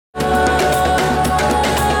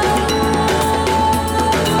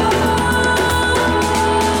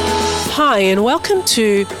Hi, and welcome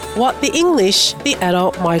to What the English, the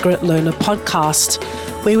Adult Migrant Learner podcast,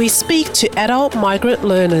 where we speak to adult migrant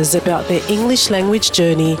learners about their English language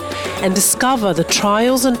journey and discover the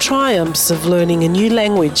trials and triumphs of learning a new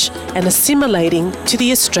language and assimilating to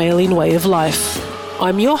the Australian way of life.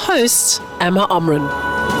 I'm your host, Amma Amran.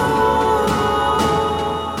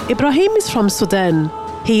 Ibrahim is from Sudan.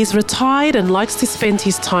 He is retired and likes to spend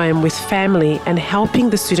his time with family and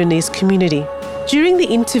helping the Sudanese community. During the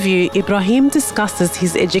interview, Ibrahim discusses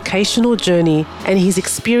his educational journey and his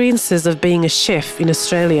experiences of being a chef in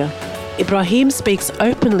Australia. Ibrahim speaks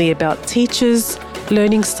openly about teachers,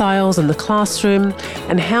 learning styles in the classroom,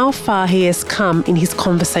 and how far he has come in his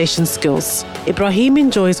conversation skills. Ibrahim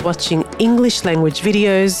enjoys watching English language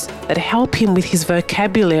videos that help him with his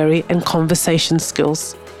vocabulary and conversation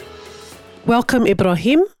skills. Welcome,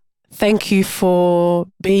 Ibrahim. Thank you for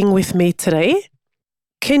being with me today.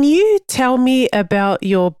 Can you tell me about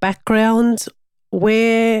your background,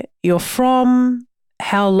 where you're from,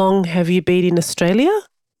 how long have you been in Australia?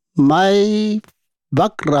 My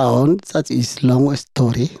background, that is long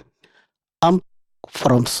story. I'm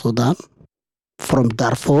from Sudan, from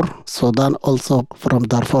Darfur, Sudan, also from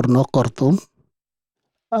Darfur, no Khartoum.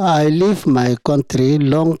 I live my country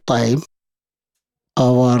long time,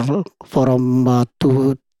 from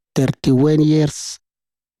 31 years.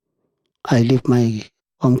 I live my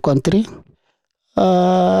home country,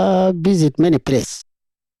 visit many places.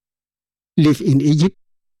 Live in Egypt,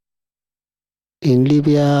 in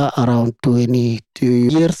Libya around 22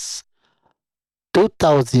 years.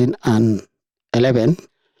 2011,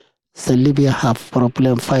 the Libya have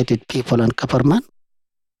problem fighting people and government.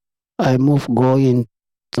 I moved going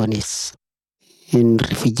Tunis in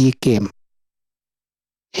refugee camp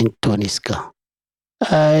in Tunisia.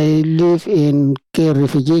 I live in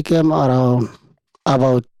refugee camp around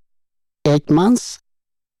about 8 months.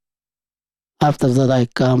 After that, I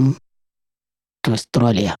come to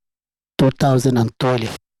Australia,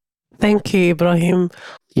 2012. Thank you, Ibrahim.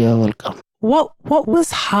 You're welcome. What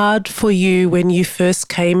was hard for you when you first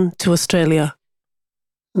came to Australia?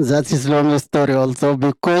 That is long story also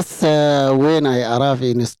because when I arrived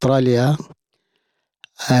in Australia,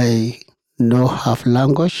 I know half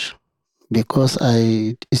language because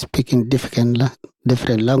I speak in different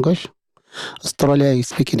language. Australia is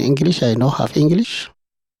speaking English. I know half English.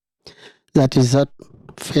 That is that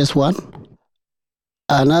first one.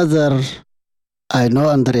 Another, I know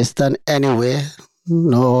understand anywhere.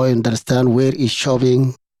 No understand where is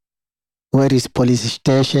shopping, where is police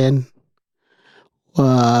station.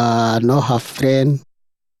 No have friend.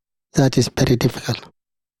 That is very difficult.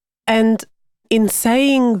 And in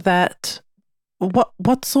saying that,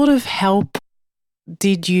 what sort of help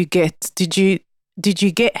did you get? Did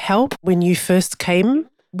you get help when you first came?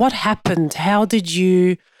 What happened? How did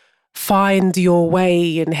you find your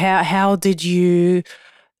way, and how did you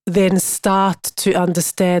then start to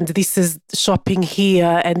understand this is shopping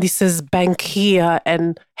here and this is bank here,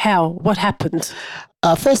 and what happened?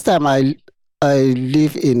 First time I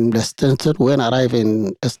live in Launceston. When I arrived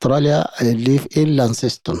in Australia, I live in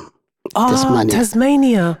Launceston, Tasmania.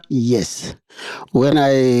 Tasmania. Yes. When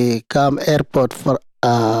I come airport for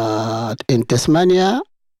in Tasmania,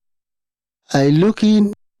 I look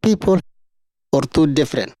in people or two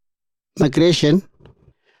different migration,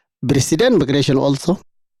 Brazilian migration also,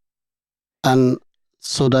 and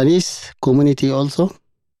Sudanese community also.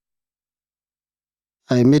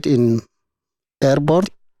 I met in airport.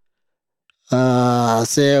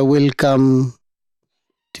 Say welcome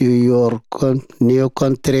to your new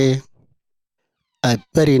country. I'm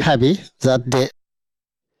very happy that they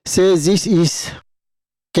say this is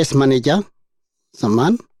case manager, the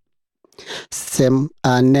man, same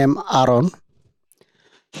name Aaron.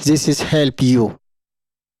 This is help you.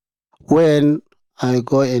 When I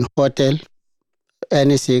go in hotel,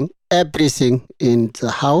 anything, everything in the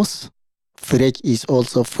house, fridge is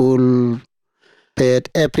also full, bed,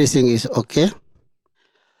 everything is okay.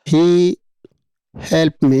 He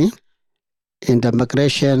helped me in the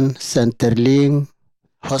migration, Centerlink,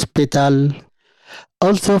 hospital.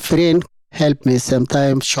 Also friend help me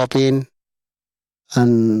sometimes shopping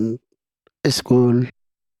and school.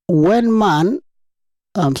 One man,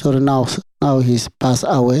 I'm sorry now he's passed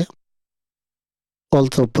away.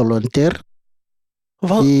 Also volunteer.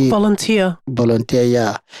 Volunteer. Volunteer,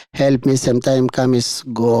 yeah. Help me sometimes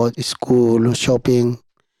go to school, shopping.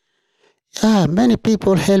 Yeah, many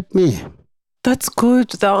people help me. That's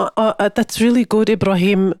good. That's really good,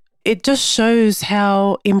 Ibrahim. It just shows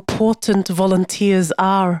how important volunteers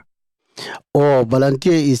are. Oh,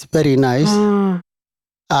 volunteer is very nice.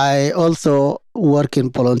 I also work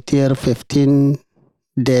in volunteer 15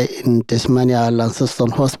 there in Tasmania,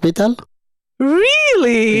 Launceston Hospital.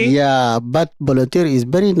 Really? Yeah, but volunteer is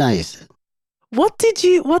very nice. What did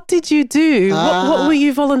you do? What were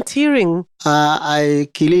you volunteering? I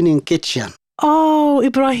cleaning kitchen. Oh,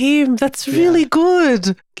 Ibrahim, that's really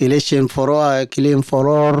good. Clean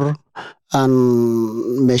floor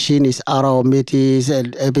and machine is aromatics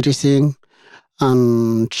and everything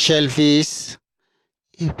and shellfish.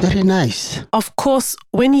 Very nice. Of course,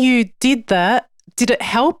 when you did that, did it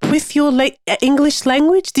help with your English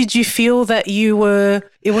language? Did you feel that it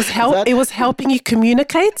was helping you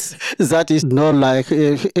communicate? That is not like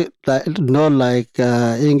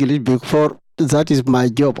English before. That is my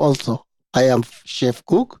job also. I am chef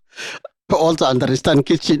cook. Also understand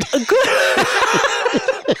kitchen.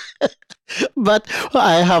 But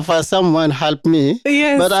I have someone help me.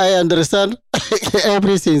 Yes. But I understand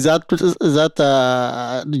everything that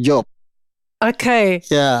job. Okay.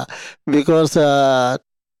 Yeah, because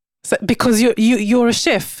because you're a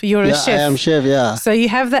chef. You're a chef. I am chef. Yeah. So you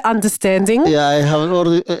have that understanding. Yeah, I have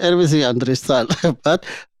everything understand. But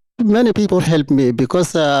many people help me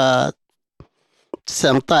because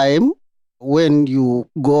sometime when you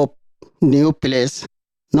go new place,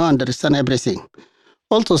 no understand everything.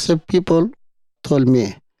 Also, some people told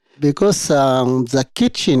me because the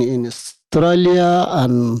kitchen in Australia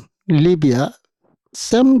and Libya,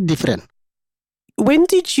 some different. When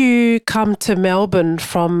did you come to Melbourne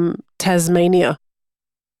from Tasmania?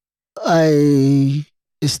 I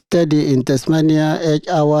study in Tasmania 8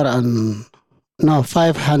 hour and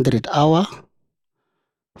 500 hour,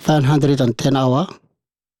 510 hour.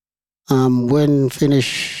 When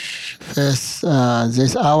finish first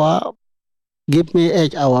this hour, give me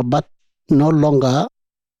 8 hour, but no longer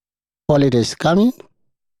holidays coming.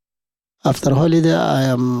 After holiday,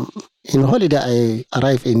 I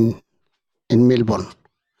arrive in Melbourne.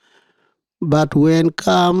 But when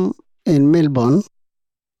come in Melbourne,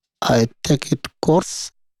 I take it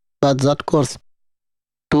course, but that course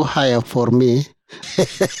too high for me.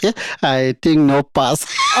 I think no pass.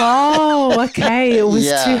 Oh, okay. It was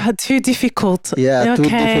too difficult. Yeah, okay. Too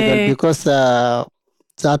difficult because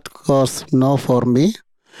that course no for me.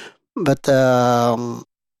 But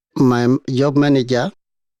my job manager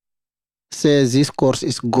says this course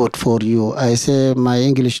is good for you. I say my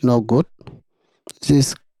English no good.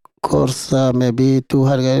 This course maybe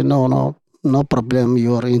 200. No problem.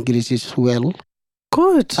 Your English is well.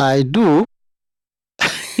 Good. I do.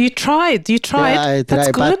 You tried. Yeah, I That's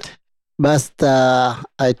try, good. But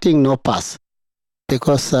I think no pass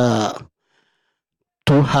because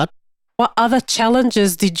too hard. What other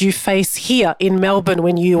challenges did you face here in Melbourne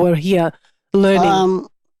when you were here learning?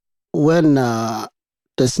 When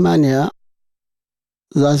Tasmania,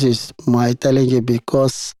 that is my challenge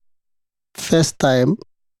because first time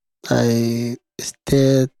I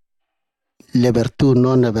stayed level 2,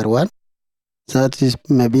 not level 1. That is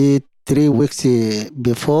maybe 3 weeks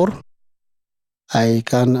before I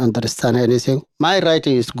can understand anything. My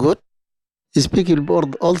writing is good. Speaking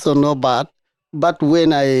board also not bad. But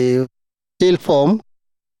when I fill form,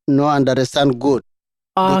 no understand good.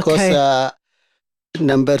 Because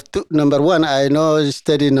number 1, I know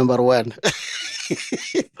study number 1.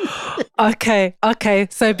 Okay.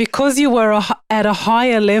 So because you were at a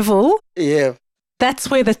higher level, yeah,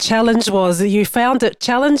 that's where the challenge was. You found it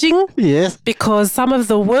challenging? Yes. Because some of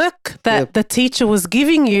the work that the teacher was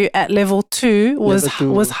giving you at level 2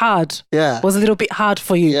 was hard. Yeah. Was a little bit hard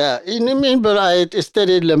for you. Yeah. In the meanwhile, I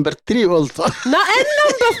studied number 3 also. No, and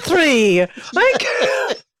number 3.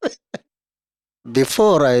 Okay.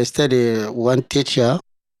 Before I studied one teacher,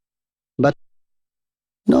 but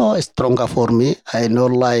no stronger for me. I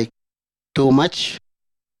don't like too much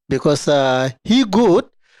because he good,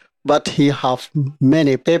 but he have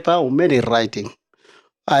many paper or many writing.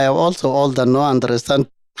 I am also older, no understand.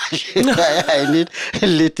 I need a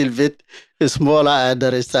little bit smaller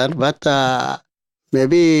understand, but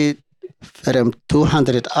maybe from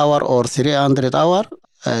 200 hour or 300 hour,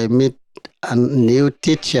 I meet a new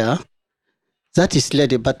teacher. That is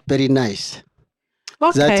lady, but very nice.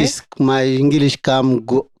 Okay. That is my English come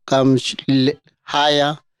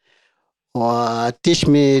higher or teach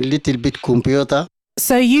me a little bit computer.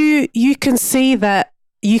 So you can see that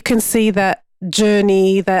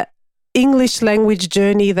journey, that English language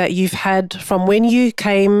journey that you've had from when you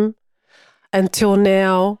came until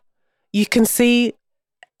now. You can see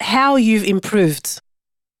how you've improved.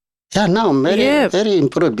 Yeah, now very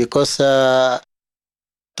improved because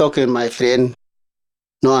talking my friend,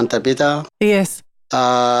 no interpreter. Yes.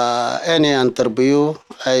 Any interview,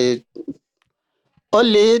 I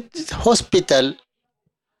only hospital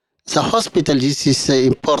The hospital, this is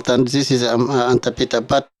important. This is Antapita.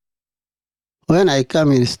 But when I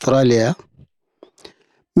come in Australia,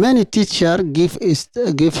 many teacher give a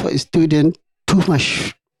student too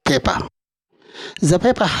much paper. The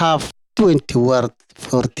paper have 20 words,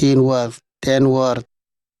 14 words, 10 words.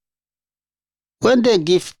 When they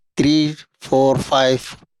give 3, 4,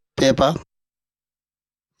 5 paper,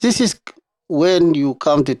 this is when you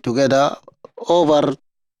count it together over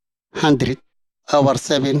 100, over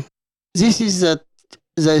 7. This is the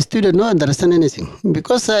student not understand anything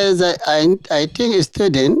because I think a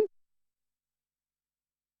student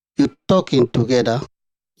you talking together,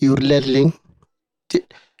 you learning,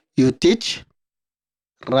 you teach,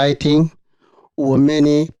 writing, or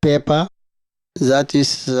many paper. That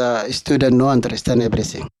is student no understand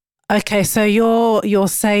everything. Okay, so you're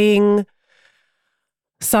saying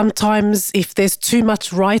sometimes if there's too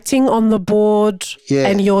much writing on the board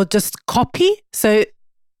and you're just copy, so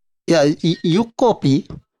you copy,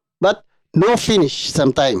 but no finish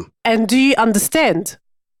sometime. And do you understand?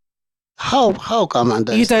 How come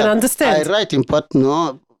understand? You don't understand. I write in but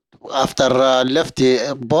no after left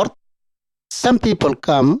the board. Some people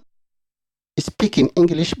come speaking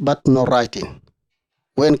English but no writing.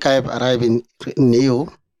 When Kaib arrive in new,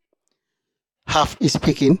 half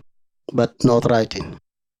speaking but not writing.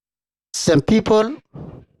 Some people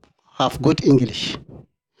have good English.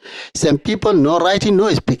 Some people no writing,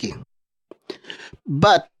 no speaking.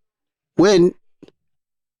 But when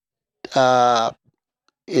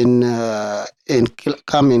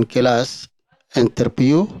come in class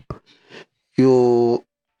interview, you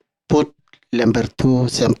put number 2,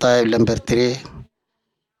 sometimes number 3.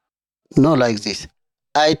 No like this.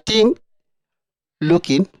 I think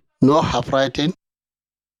looking, no half writing,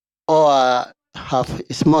 or have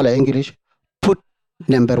smaller English, put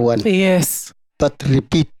number 1. Yes. But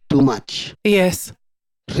repeat too much. Yes.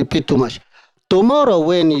 Repeat too much. Tomorrow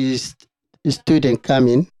when is student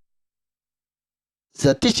coming,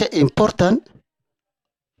 the teacher important.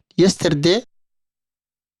 Yesterday,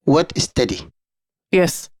 what study?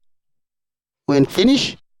 Yes. When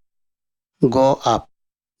finish, go up.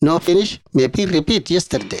 No finish, maybe repeat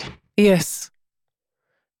yesterday. Yes.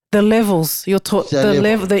 The levels you're taught, the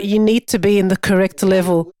level that you need to be in the correct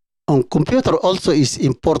level. On computer also is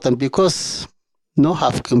important because no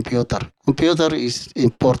have computer. Computer is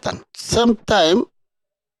important. Sometime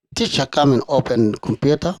teacher come and open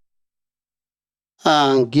computer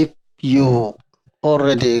and give you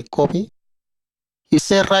already copy. You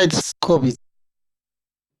say write copy,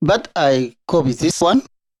 but I copy this one.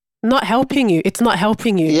 Not helping you. It's not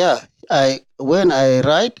helping you. Yeah, when I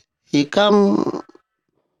write, he come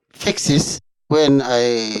fixes when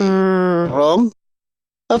I wrong.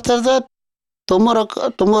 After that,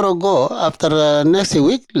 tomorrow go. After next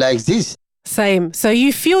week, like this. Same. So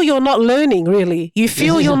you feel you're not learning, really. You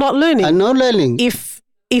feel you're not learning. I'm not learning.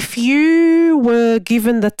 If you were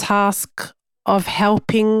given the task of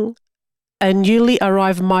helping a newly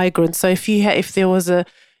arrived migrant, so if there was a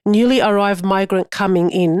newly arrived migrant coming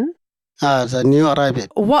in, the new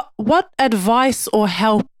arrived. What advice or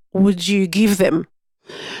help would you give them?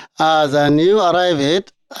 The new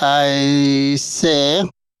arrived, I say,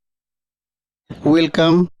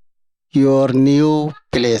 welcome your new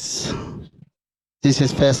place. This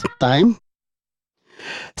is first time.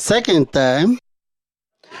 Second time,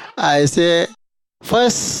 I say,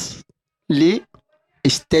 firstly,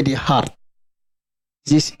 steady heart.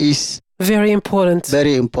 This is very important.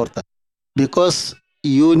 Very important because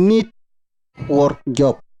you need work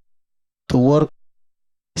job to work,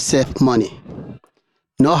 save money.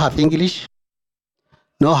 No have English,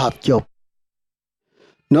 no have job.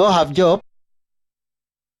 No have job,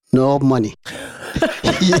 no money.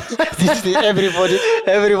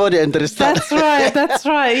 everybody understands. That's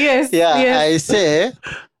right. Yes. Yeah, yes. I say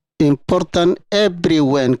important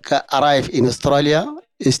everyone can arrive in Australia,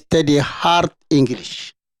 study hard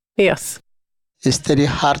English. Yes. Study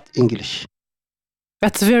hard English.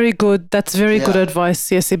 That's very good. That's very good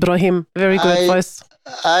advice. Yes, Ibrahim. Very good advice.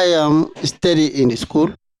 I am study in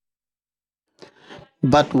school,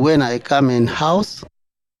 but when I come in house,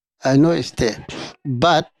 I know stay.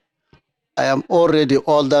 But I am already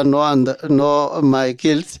older. No, my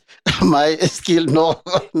skills, my skill,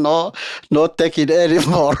 no take it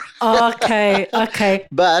anymore. Okay.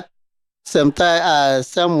 But sometimes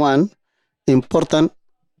someone important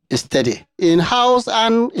study in house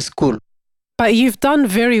and school. But you've done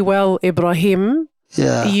very well, Ibrahim.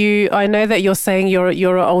 Yeah. I know that you're saying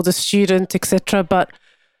you're an older student, etc. But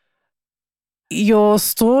your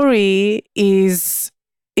story is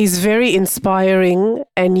very inspiring,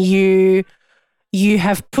 and you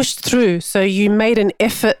have pushed through. So you made an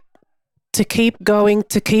effort to keep going,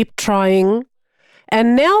 to keep trying.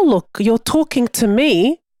 And now look, you're talking to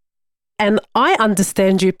me and I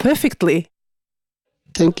understand you perfectly.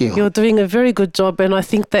 Thank you. You're doing a very good job, and I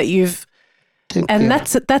think that Thank you.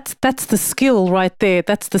 that's the skill right there.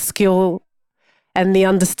 That's the skill and the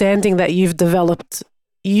understanding that you've developed.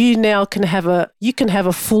 You now can have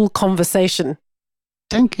a full conversation.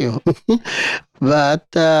 Thank you. But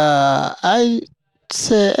I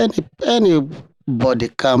say anybody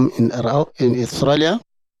come in around in Australia.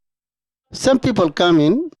 Some people come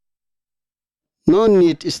in, no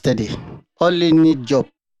need study, only need job.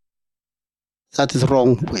 That is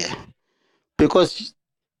wrong way. Because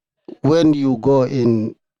when you go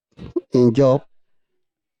in job,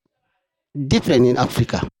 different in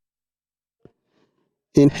Africa.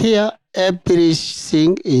 In here,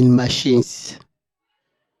 everything in machines.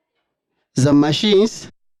 The machines,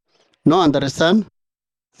 no understand,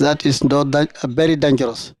 that is not that, very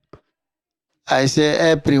dangerous. I say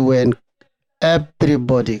everywhere,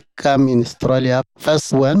 everybody come in Australia,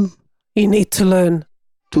 first one You need to learn.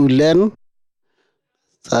 to learn,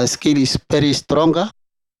 the skill is very stronger,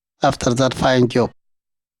 after that find job.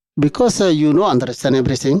 Because you know understand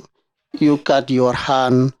everything, you cut your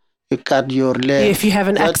hand, you cut your leg. If you have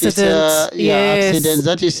an That is, accident, yes. accident,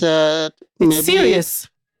 that is It's serious.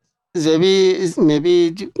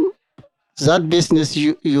 Maybe that business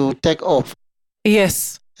you take off.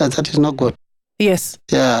 Yes. That is not good. Yes.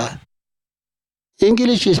 Yeah.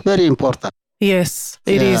 English is very important. Yes.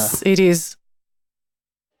 It Yeah. is. It is.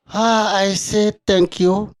 I say thank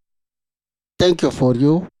you. Thank you for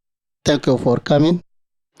you. Thank you for coming.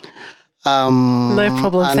 No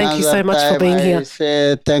problem. Thank you so Another much for time being I here.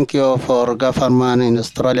 say thank you for government in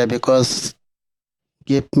Australia because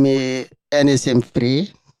give me anything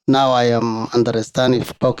free. Now I am understand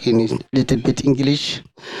if talking is little bit English.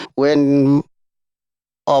 When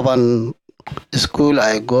open school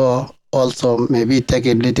I go also maybe take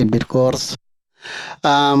a little bit course.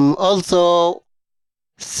 Also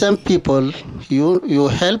some people you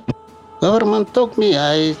help government talk me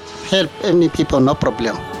I help any people no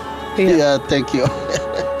problem. Yeah. Yeah, thank you.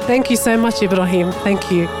 Thank you so much, Ibrahim. Thank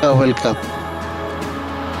you. You're welcome.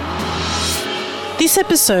 This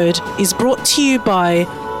episode is brought to you by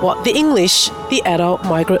What the English, the Adult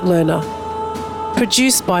Migrant Learner.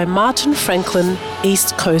 Produced by Martin Franklin,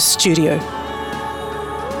 East Coast Studio.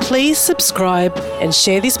 Please subscribe and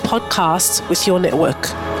share this podcast with your network.